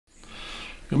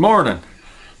Good morning.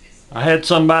 I had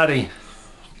somebody,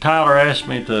 Tyler, asked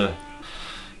me the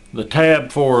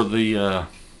tab for the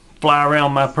fly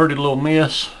around my pretty little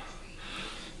miss,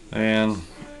 and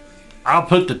I'll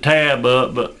put the tab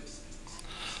up, but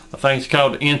I think it's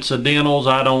called incidentals.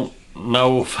 I don't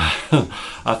know if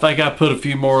I think I put a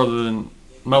few more than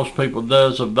most people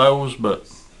does of those, but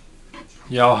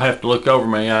y'all have to look over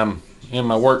me. I'm in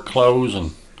my work clothes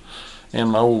and in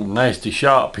my old nasty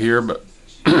shop here, but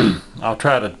I'll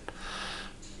try to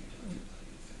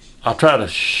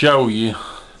show you.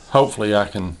 Hopefully I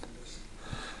can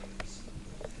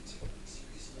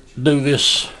do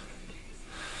this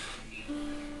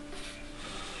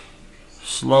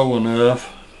slow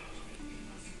enough.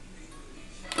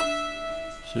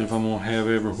 See if I'm gonna have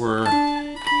everywhere.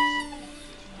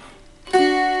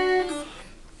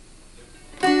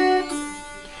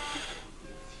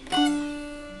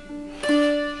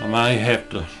 I might have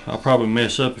to, I'll probably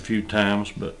mess up a few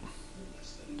times, but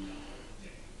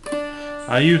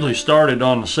I usually started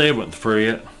on the 7th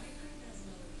fret.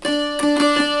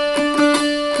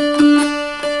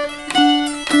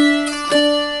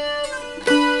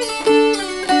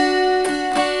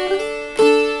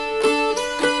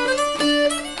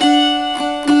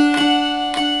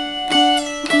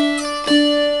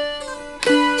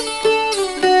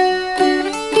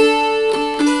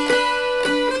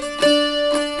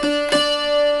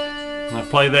 I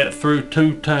play that through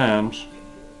 2 times.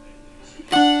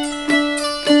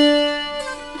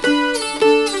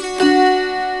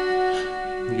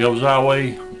 It goes all the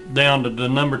way down to the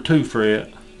number 2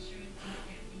 fret.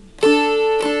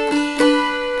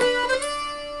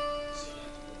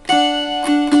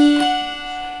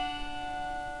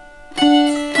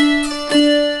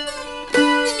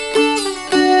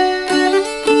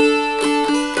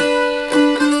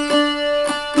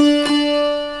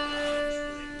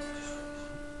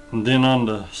 And then on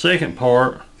the second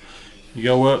part, you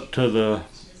go up to the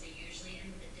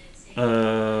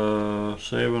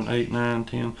 7, 8, 9,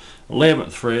 10,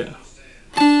 11th fret.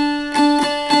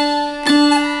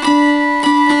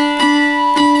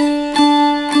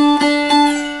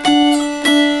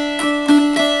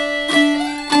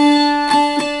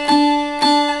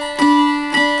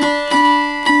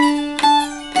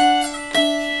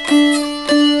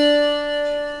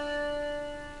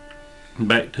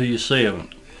 Back to your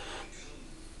 7th.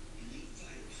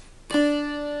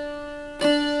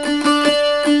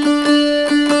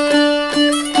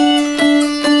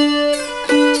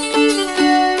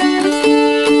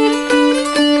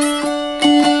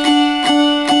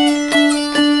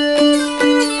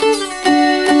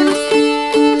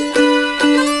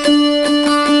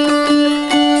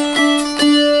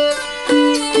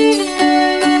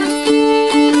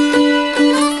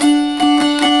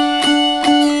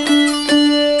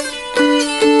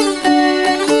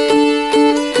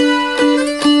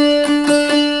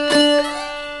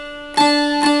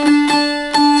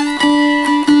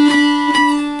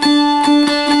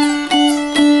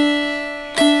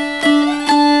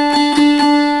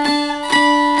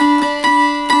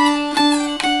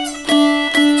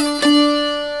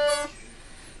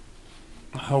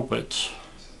 I hope it's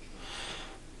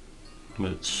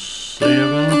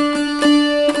 7,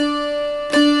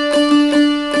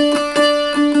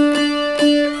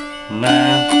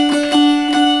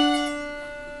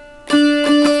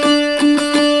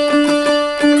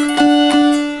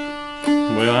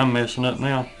 9. Well, I'm messing up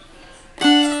now.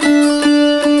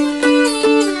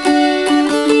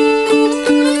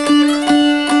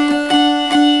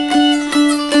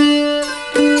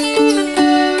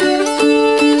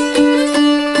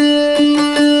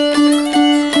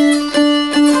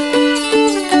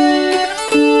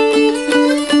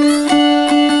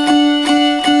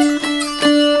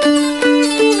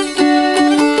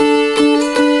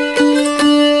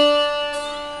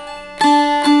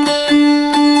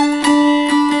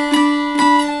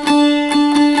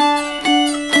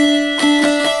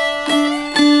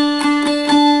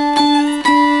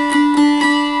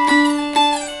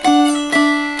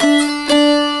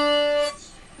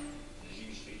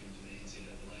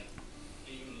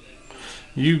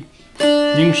 You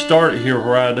can start it here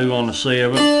where I do on the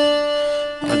 7th.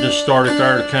 I just start it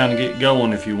there to kind of get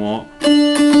going if you want.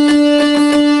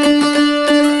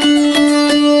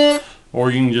 Or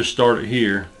you can just start it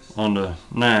here on the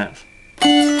 9th.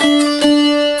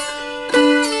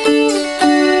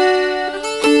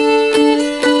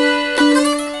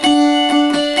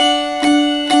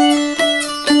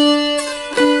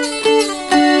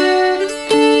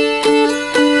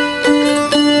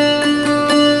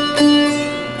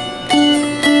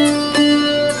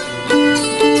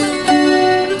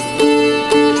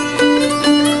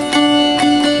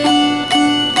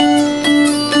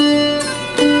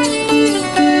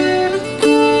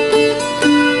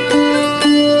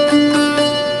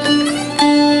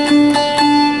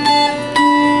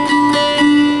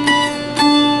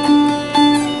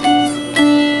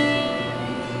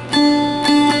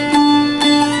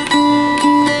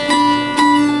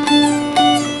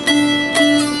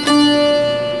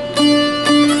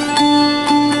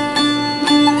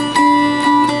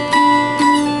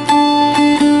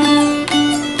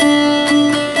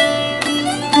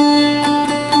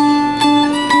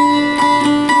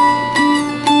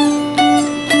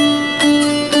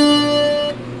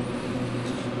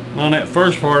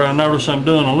 first part, I notice I'm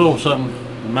doing a little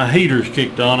something. My heater's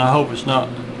kicked on. I hope it's not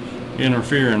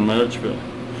interfering much, but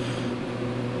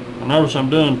I notice I'm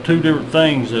doing two different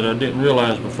things that I didn't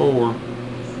realize before.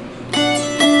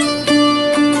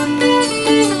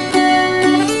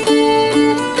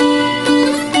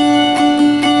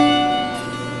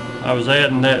 I was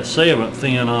adding that 7th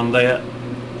in on that,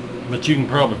 but you can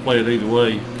probably play it either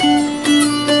way.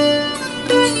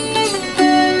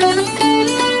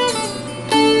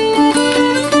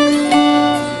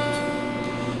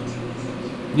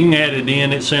 You can add it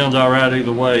in, it sounds alright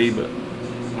either way, but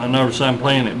I notice I'm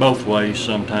playing it both ways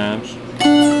sometimes.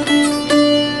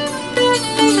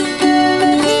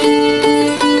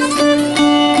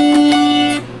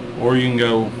 Or you can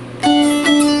go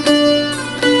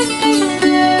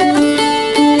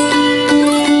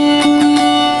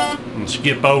and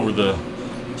skip over the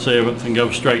 7th and go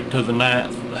straight to the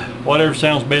 9th. Whatever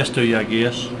sounds best to you, I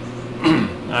guess.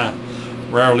 I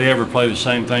rarely ever play the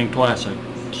same thing twice, I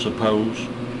suppose.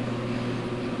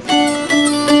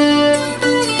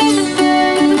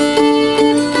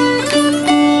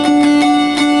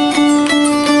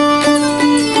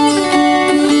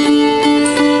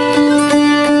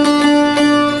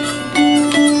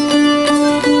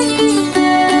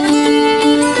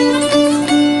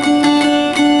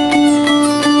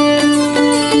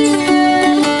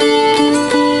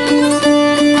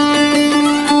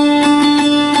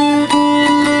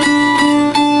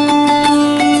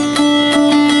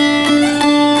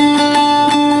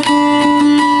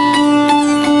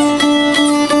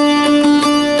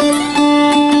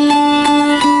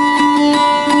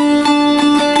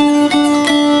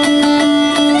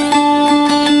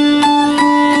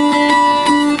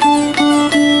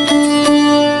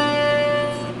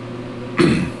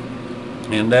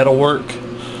 And that'll work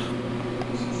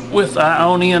with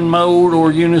Ionian mode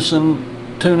or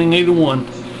unison tuning, either one.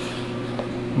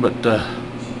 But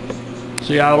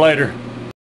see y'all later.